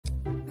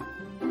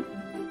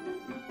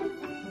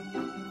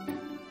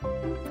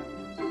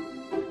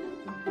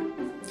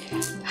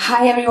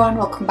Hi everyone,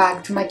 welcome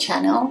back to my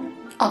channel.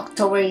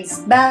 October is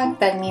back,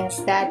 that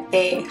means that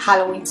the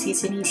Halloween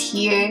season is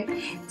here.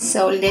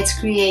 So let's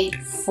create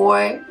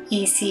 4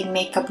 easy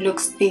makeup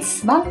looks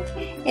this month,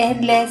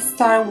 and let's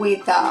start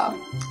with a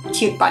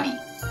cute bunny.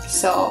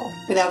 So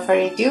without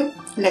further ado,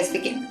 let's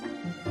begin.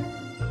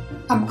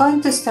 I'm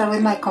going to start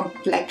with my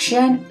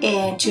complexion,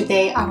 and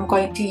today I'm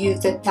going to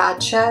use the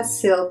Tatcha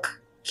Silk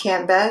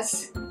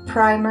Canvas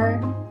Primer,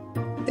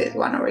 this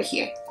one over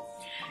here.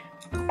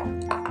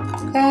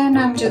 And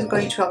I'm just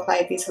going to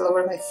apply this all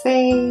over my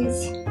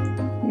face.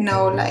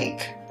 No,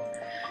 like,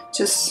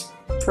 just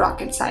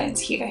rocket science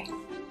here.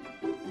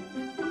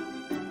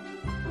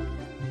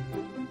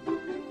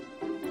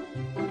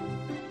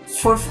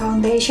 For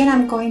foundation,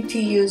 I'm going to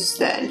use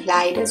the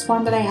lightest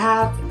one that I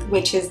have,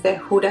 which is the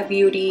Huda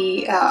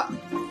Beauty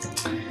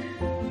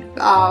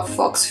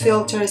Fox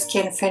Filter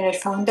Skin Finish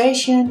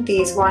Foundation.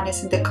 This one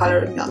is in the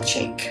color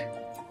Milkshake.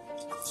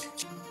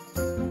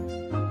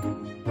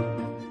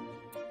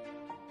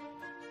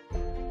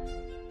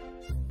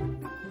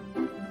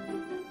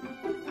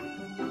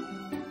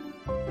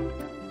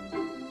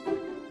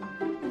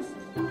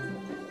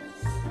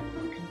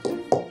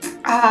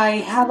 I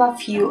have a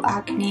few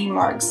acne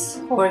marks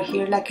over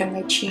here, like on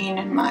my chin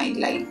and my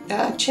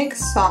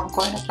cheeks, so I'm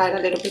going to apply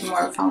a little bit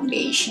more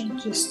foundation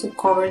just to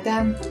cover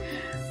them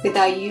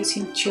without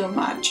using too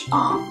much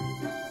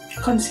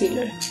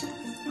concealer.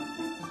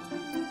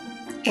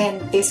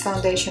 And this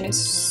foundation is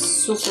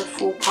super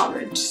full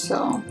coverage,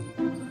 so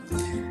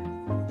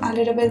a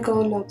little bit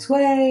goes a long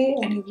way,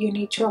 and if you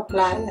need to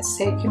apply a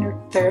second or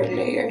third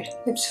layer,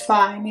 it's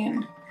fine,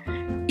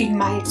 and in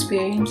my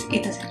experience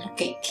it doesn't look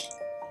cakey.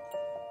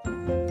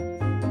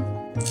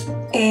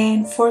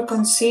 And for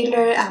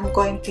concealer, I'm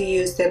going to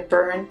use the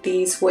Burn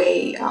This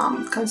Way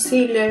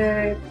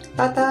concealer,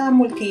 Tata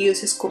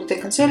Multi-Use Sculpting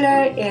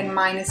Concealer, and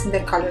mine is in the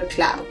color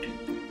Cloud.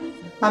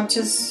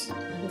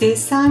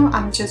 This time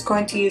I'm just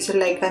going to use it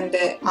like on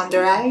the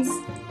under eyes,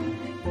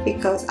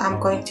 because I'm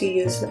going to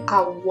use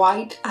a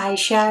white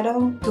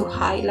eyeshadow to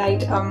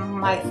highlight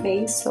my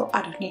face, so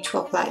I don't need to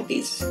apply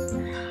this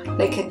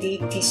like a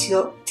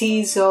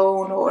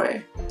T-zone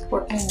or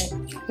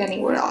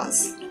anywhere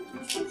else.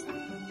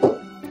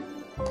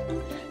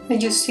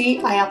 And you see,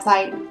 I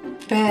applied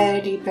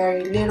very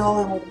little,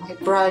 and with my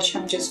brush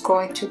I'm just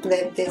going to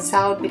blend this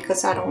out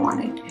because I don't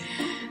want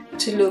it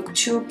to look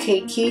too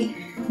cakey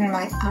in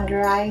my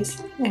under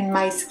eyes, and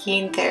my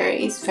skin there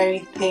is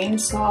very thin,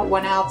 so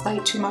when I apply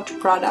too much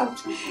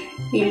product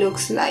it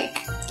looks like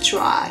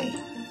dry.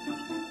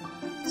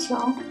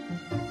 So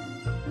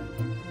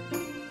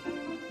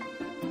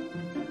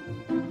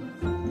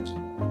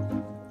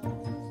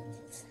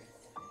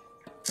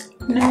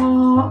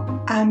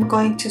now I'm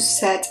going to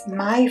set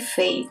my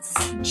face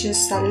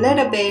just a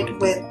little bit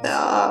with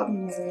the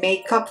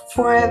Makeup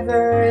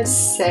Forever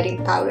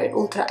setting powder,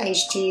 Ultra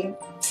HD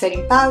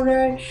setting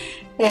powder,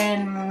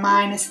 and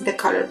mine is the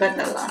color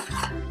Vanilla.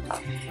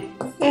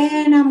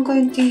 And I'm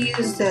going to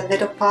use the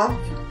little puff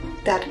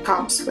that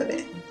comes with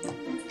it.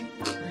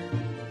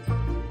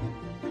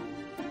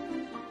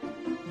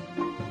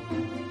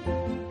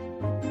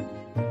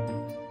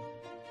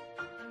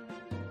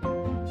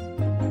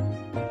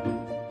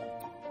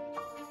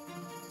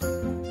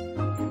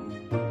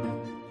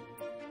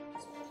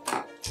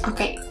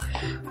 Okay,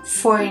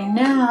 for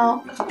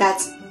now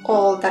that's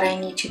all that I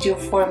need to do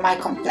for my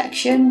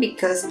complexion,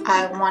 because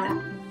I want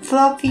a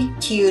fluffy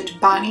cute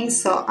bunny,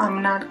 so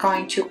I'm not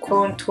going to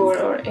contour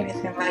or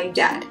anything like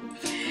that.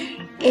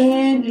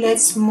 And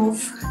let's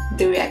move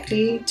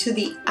directly to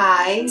the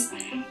eyes,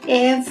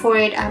 and for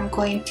it I'm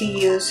going to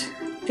use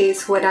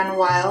this Wet n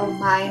Wild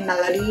My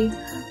Melody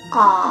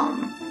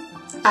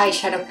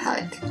eyeshadow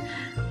palette.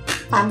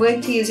 I'm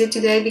going to use it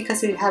today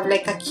because it have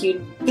like a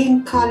cute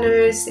pink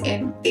colors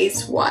and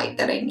this white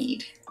that I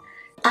need.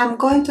 I'm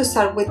going to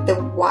start with the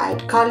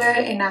white color,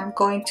 and I'm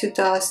going to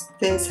dust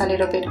this a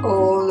little bit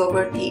all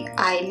over the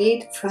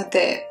eyelid from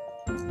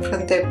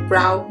the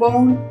brow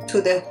bone to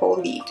the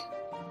whole lid.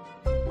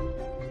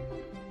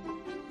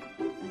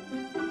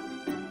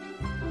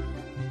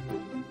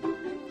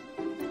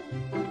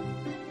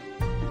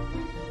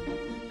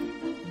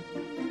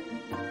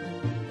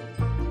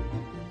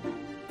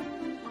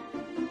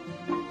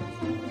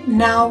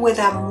 Now with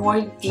a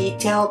more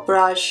detailed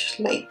brush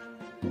like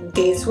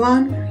this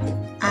one,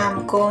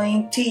 I'm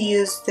going to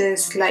use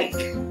this like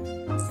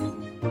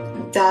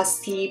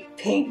dusty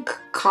pink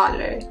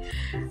color.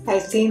 I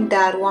think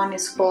that one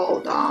is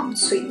called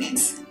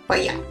Sweetness,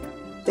 but yeah,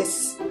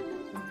 this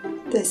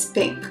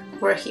pink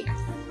over here.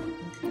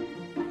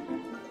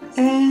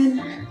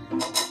 And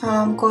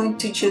I'm going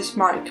to just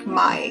mark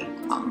my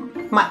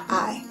my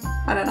eye.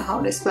 I don't know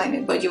how to explain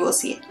it, but you will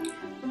see it.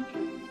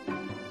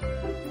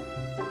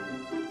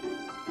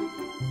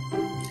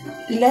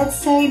 Let's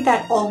say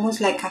that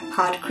almost like a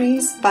cut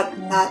crease, but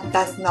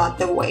that's not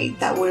the way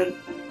that we're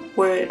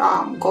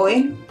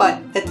going,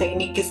 but the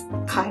technique is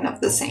kind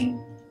of the same.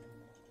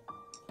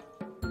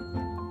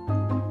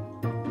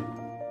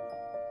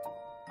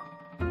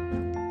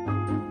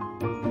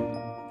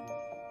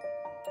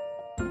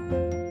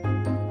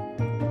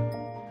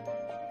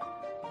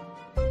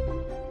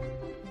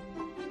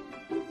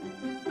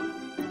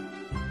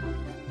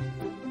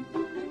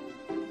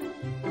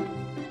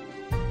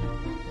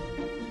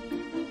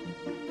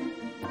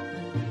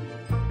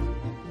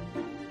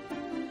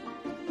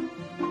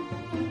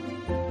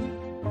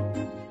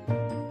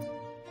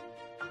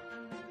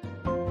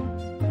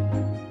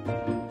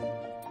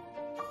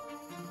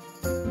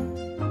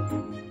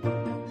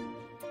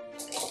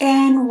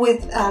 And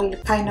with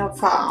a kind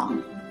of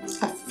a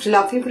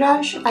fluffy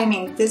brush, I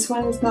mean this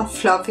one is not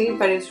fluffy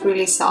but it's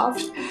really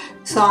soft,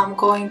 so I'm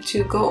going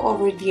to go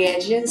over the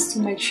edges to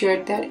make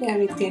sure that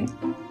everything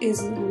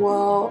is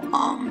well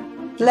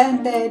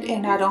blended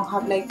and I don't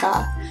have like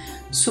a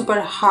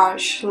super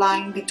harsh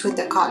line between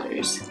the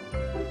colors.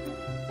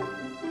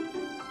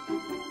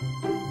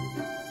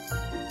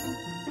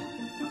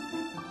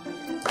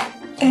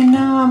 And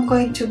now I'm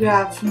going to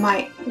grab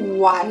my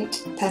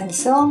white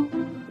pencil.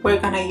 We're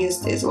gonna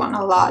use this one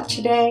a lot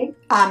today.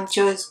 I'm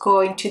just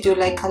going to do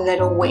like a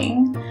little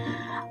wing,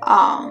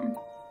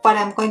 but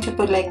I'm going to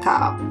put like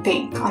a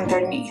pink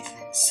underneath.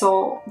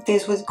 So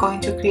this was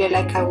going to create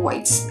like a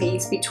white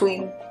space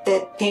between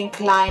the pink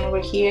line over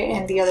here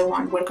and the other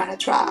one we're gonna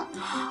draw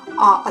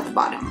at the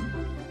bottom.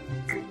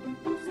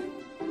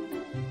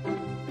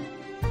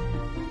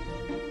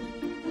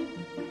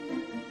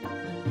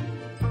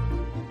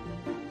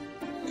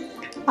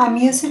 I'm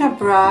using a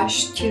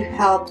brush to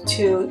help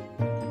to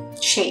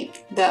shape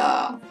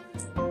the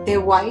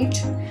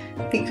white,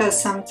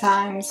 because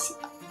sometimes,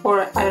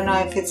 or I don't know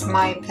if it's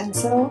my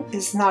pencil,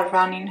 is not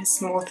running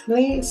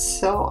smoothly,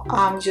 so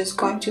I'm just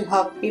going to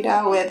help it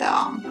out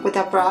with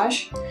a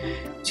brush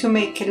to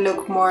make it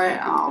look more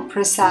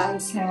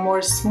precise and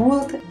more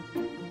smooth.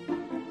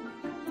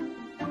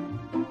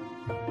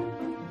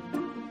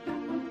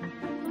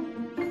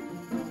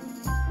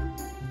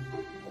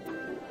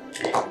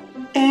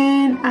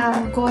 And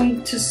I'm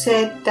going to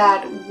set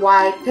that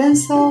white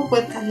pencil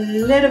with a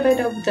little bit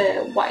of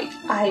the white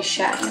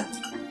eyeshadow,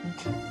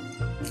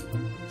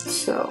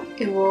 so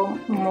it will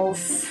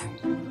move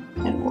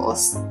and will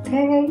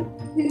stay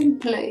in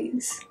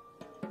place.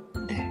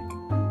 There.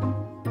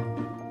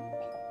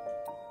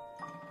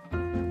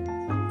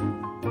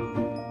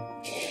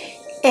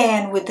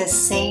 And with the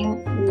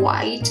same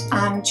white,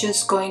 I'm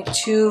just going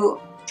to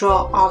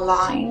draw a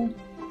line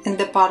in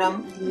the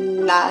bottom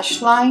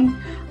lash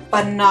line,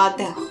 but not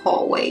the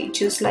whole way,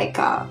 just like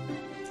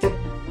the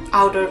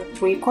outer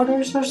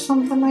 3/4 or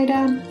something like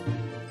that.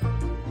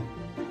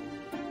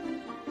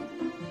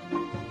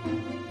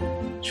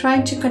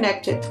 Trying to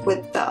connect it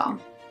with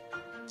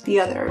the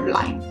other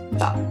line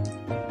top.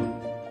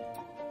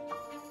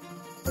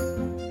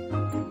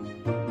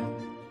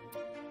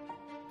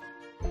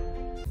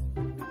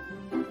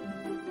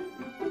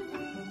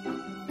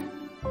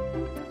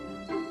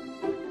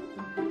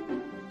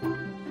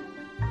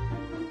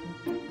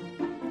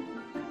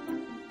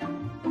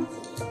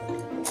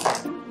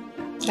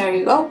 There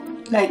you go,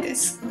 like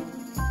this.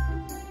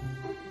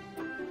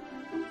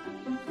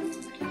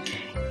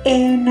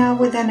 And now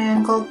with an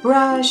angled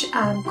brush,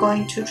 I'm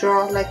going to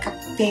draw like a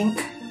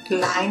pink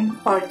line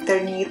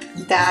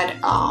underneath that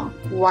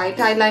white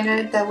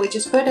eyeliner that we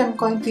just put. I'm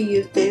going to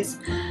use this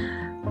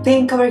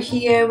pink over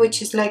here,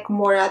 which is like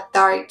more a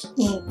dark,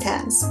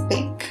 intense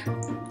pink.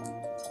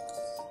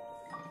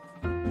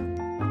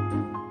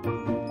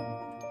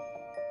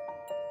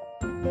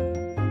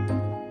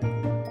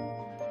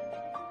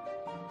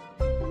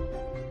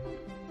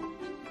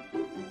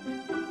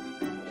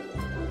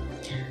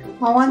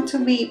 I want to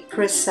be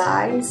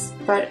precise,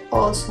 but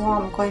also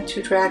I'm going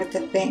to drag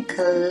the pink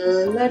a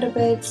little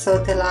bit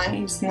so the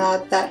line is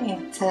not that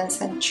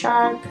intense and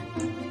sharp.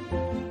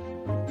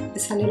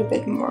 It's a little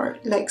bit more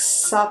like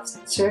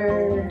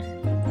softer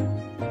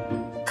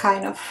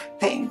kind of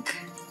pink.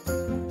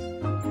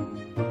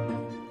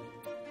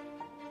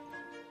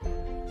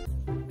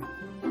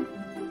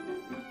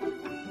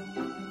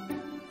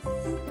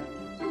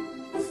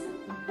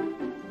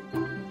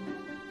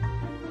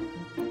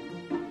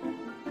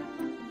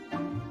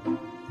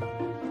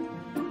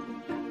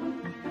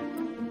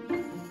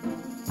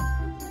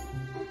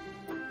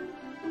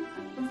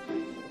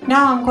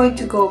 Now I'm going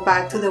to go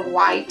back to the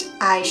white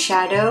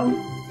eyeshadow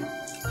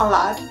a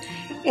lot,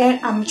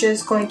 and I'm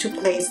just going to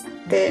place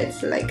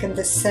this like in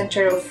the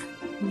center of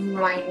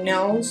my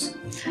nose.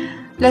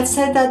 Let's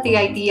say that the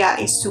idea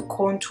is to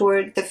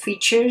contour the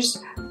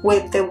features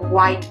with the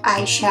white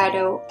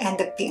eyeshadow and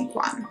the pink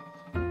one.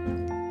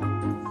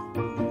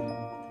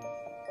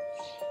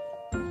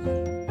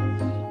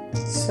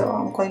 So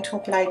I'm going to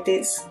apply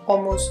this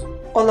almost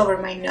all over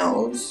my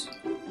nose.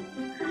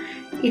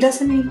 It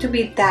doesn't need to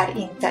be that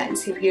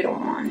intense if you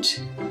don't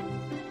want.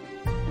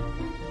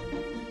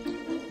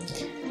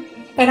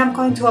 And I'm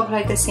going to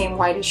apply the same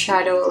white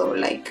shadow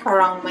like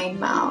around my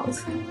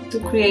mouth to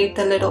create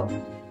the little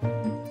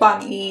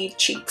bunny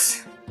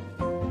cheeks.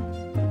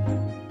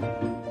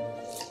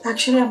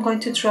 Actually, I'm going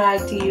to try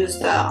to use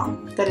the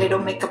little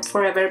Makeup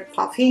Forever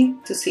Puffy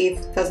to see if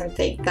it doesn't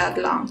take that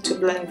long to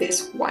blend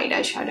this white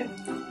eyeshadow.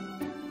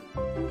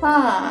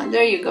 Ah,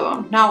 there you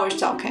go. Now we're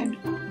talking.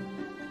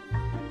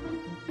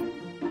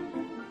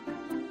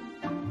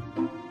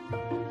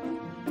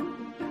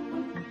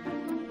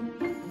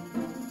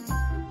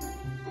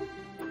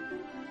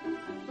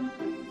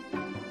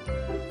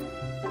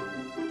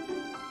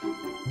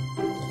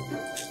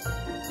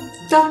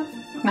 Done.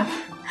 No,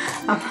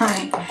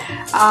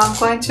 I'm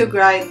going to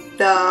grab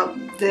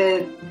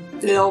the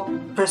little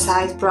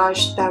precise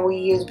brush that we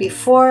used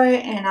before,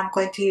 and I'm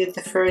going to use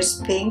the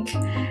first pink,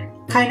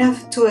 kind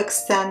of to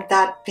extend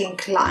that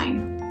pink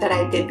line that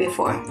I did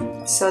before.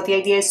 So the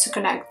idea is to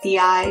connect the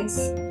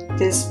eyes,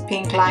 this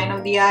pink line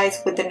of the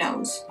eyes, with the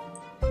nose.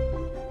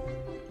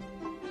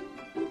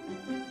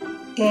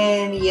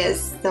 And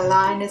yes, the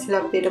line is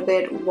a little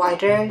bit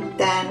wider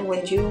than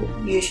when you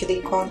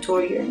usually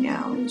contour your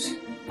nose.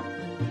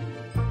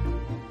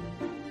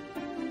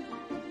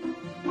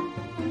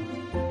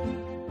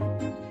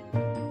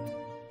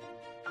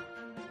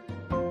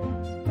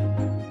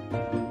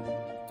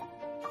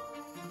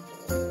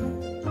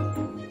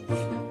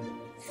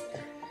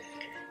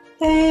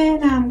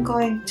 And I'm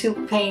going to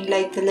paint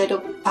like the little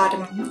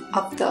bottom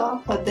of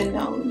the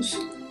nose,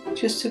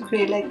 just to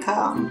create like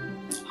a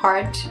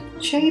heart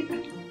shape.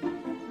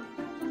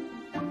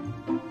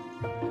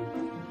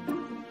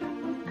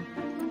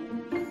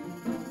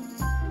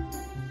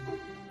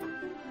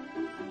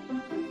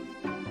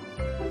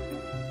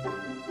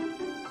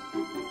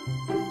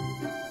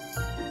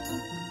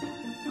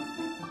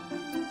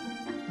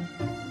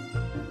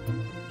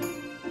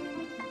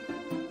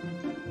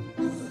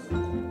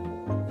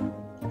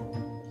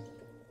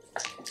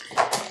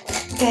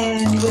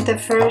 And with the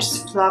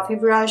first fluffy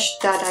brush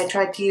that I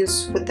tried to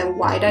use with the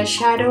white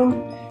eyeshadow,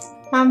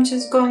 I'm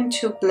just going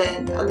to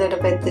blend a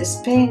little bit this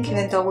pink,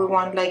 even though we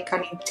want like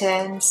an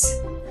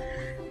intense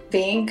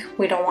pink,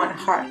 we don't want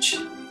harsh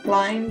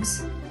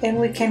lines, and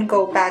we can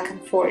go back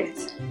and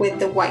forth with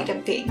the white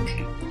and pink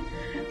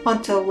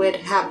until we're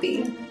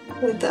happy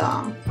with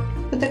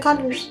the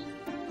colors.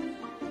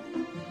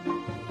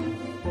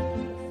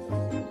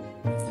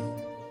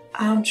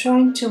 I'm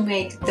trying to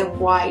make the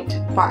white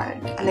part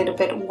a little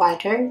bit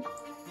whiter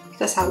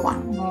because I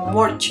want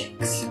more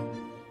cheeks.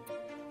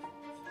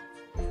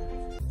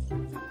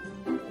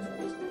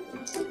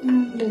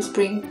 And let's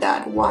bring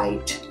that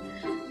white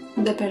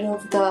in the middle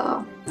of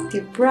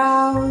the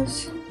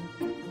brows.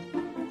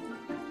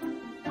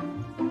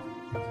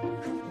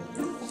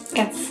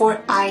 And for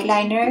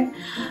eyeliner,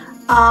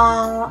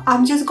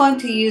 I'm just going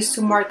to use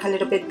to mark a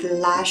little bit the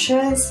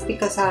lashes,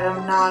 because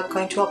I'm not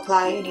going to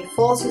apply any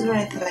falsies or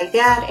anything like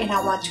that, and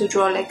I want to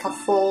draw like a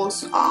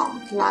false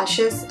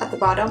lashes at the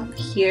bottom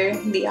here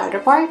in the outer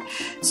part.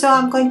 So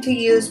I'm going to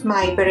use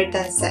my Better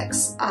Than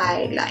Sex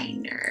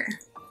eyeliner.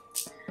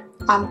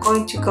 I'm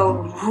going to go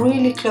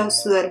really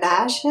close to the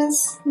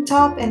lashes on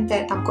top, and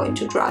then I'm going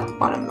to draw the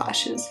bottom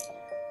lashes.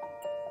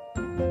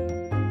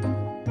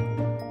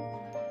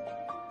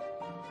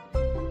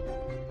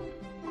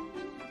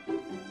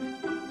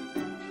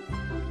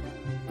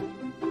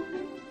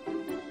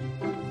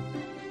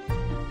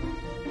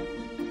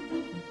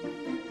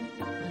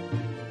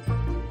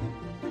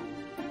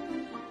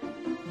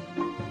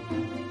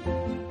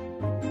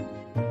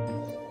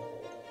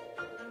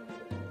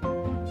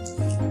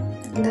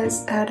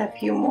 Let's add a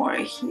few more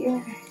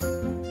here.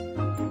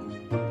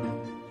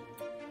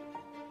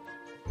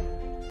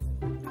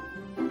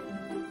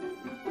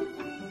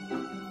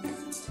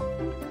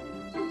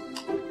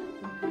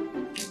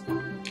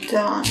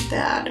 Done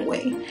that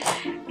way.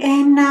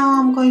 And now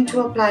I'm going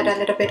to apply a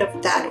little bit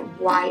of that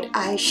white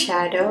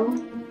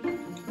eyeshadow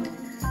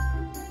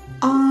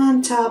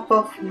on top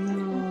of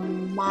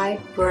my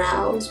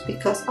brows,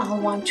 because I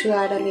want to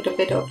add a little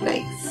bit of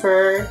like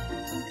fur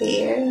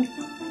there.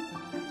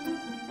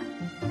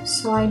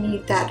 So I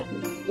need that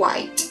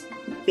white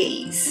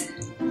base.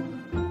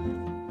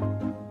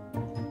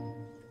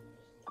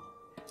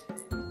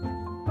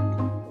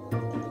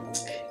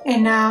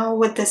 And now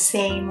with the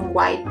same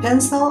white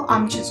pencil,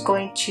 I'm just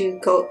going to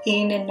go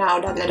in and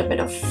out a little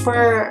bit of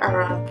fur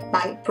around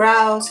my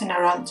brows and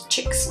around the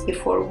cheeks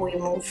before we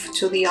move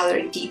to the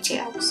other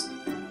details.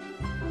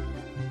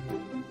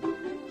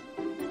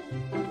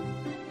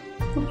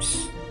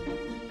 Oops.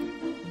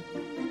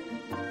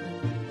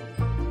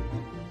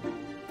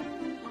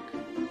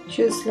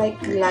 Just like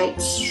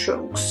light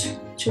strokes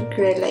to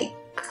create like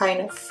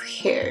kind of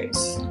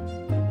hairs.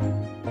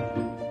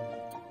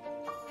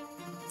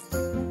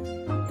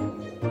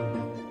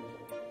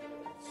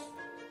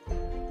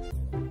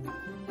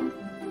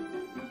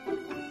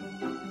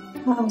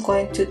 I'm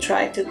going to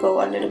try to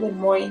go a little bit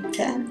more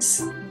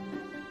intense.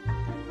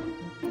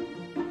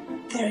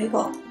 There we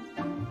go.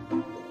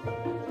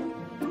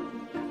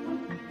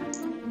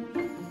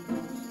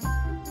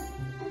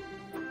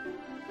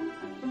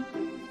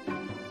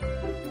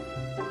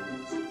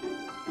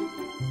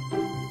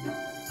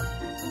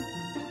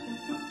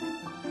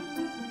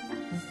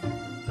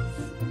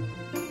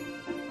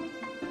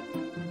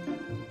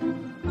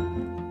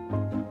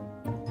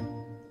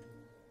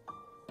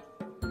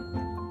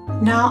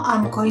 Now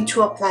I'm going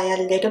to apply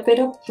a little bit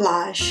of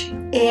blush,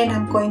 and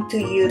I'm going to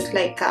use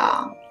like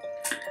a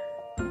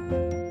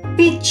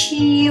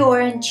peachy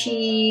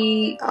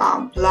orangey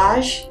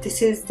blush.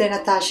 This is the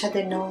Natasha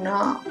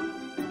Denona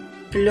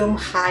Bloom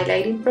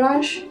highlighting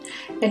brush,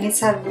 and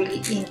it's a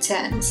really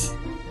intense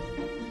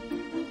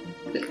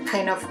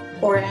kind of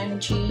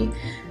orangey,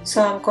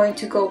 so I'm going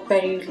to go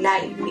very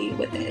lightly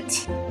with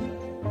it.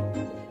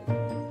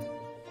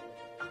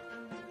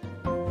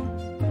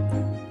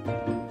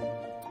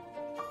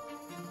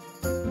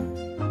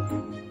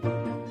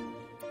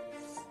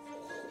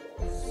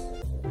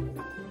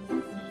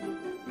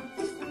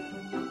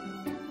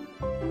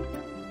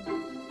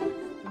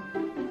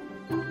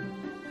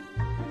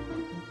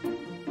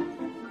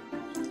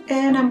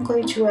 And I'm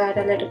going to add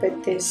a little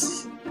bit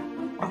this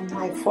on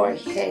my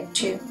forehead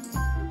too.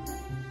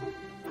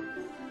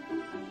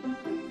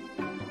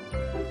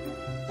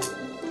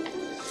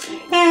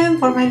 And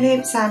for my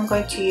lips, I'm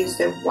going to use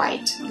the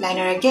white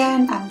liner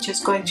again. I'm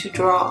just going to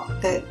draw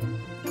the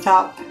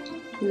top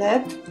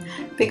lip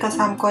because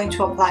I'm going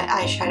to apply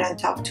eyeshadow on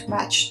top to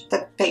match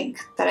the pink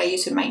that I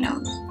use in my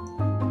nose.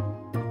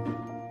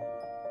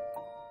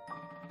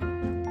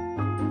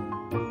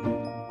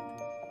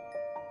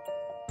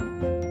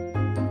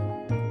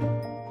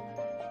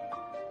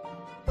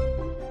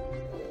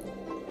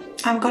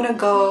 I'm gonna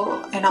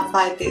go and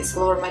apply this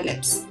all over my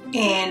lips,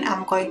 and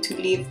I'm going to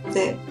leave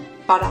the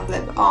bottom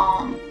lip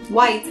on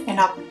white and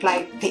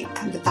apply pink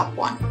on the top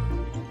one.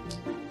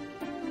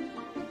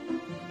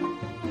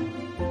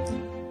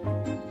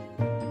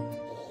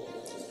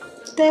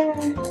 There,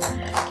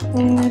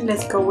 and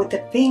let's go with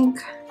the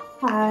pink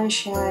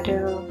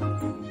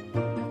eyeshadow.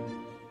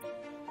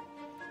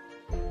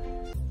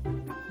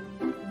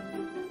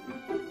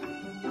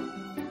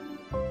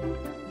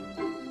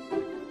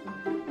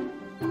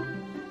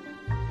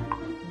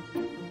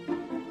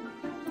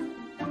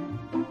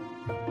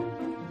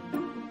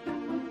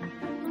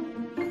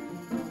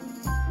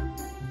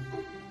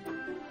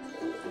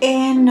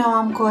 And now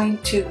I'm going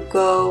to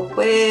go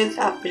with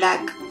a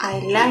black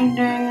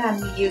eyeliner.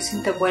 I'm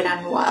using the Wet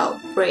n Wild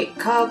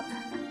Breakup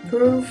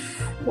Proof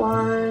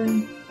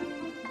one.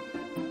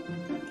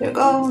 There we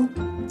go.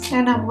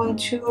 And I'm going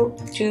to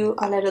do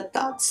a little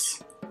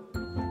dots.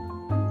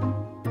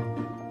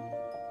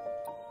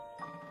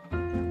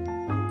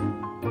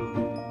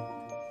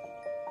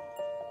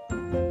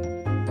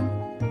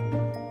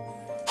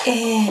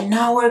 And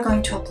now we're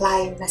going to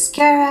apply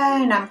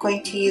mascara, and I'm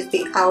going to use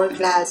the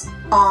Hourglass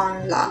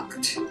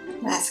Unlocked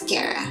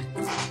Mascara.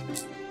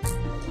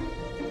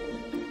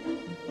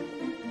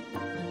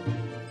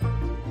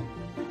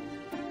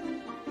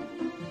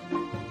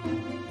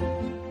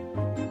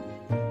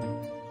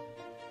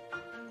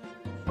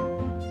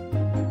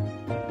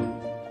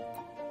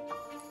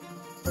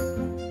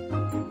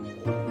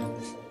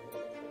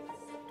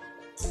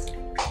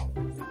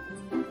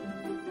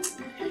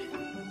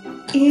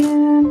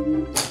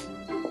 And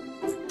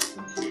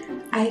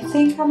I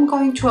think I'm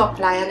going to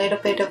apply a little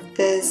bit of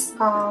this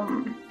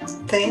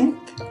tint.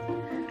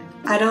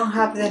 I don't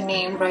have the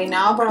name right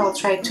now, but I'll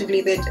try to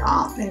leave it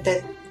in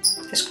the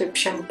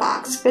description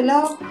box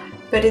below.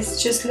 But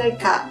it's just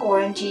like a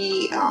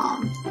orangey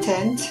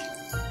tint.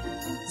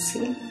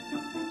 See?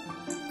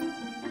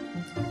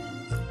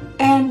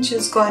 And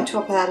just going to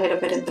apply a little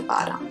bit at the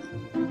bottom.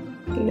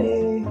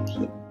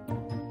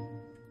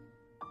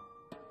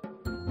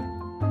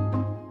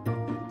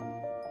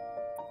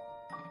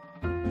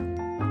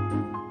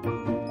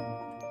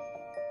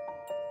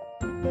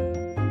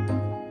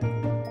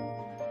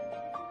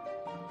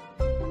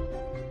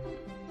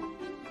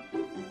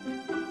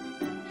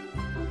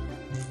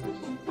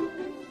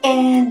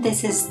 And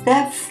this is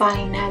the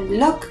final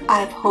look.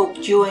 I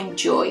hope you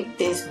enjoyed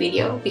this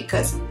video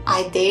because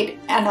I did,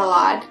 and a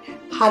lot.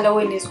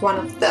 Halloween is one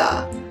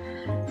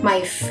of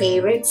my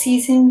favorite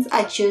seasons.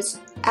 I just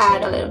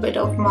add a little bit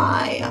of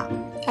my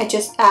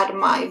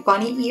my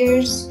bunny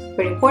ears,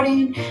 very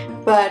important,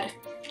 but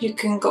you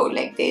can go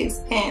like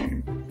this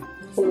and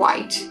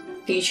white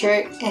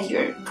t-shirt and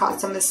your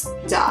costume is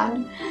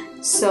done.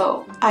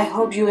 So I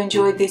hope you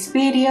enjoyed this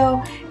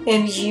video,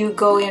 and if you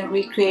go and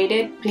recreate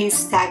it,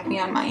 please tag me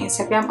on my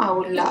Instagram. I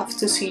would love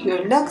to see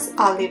your looks.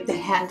 I'll leave the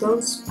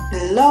handles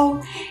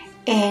below,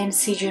 and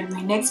see you in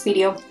my next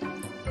video.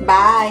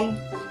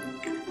 Bye.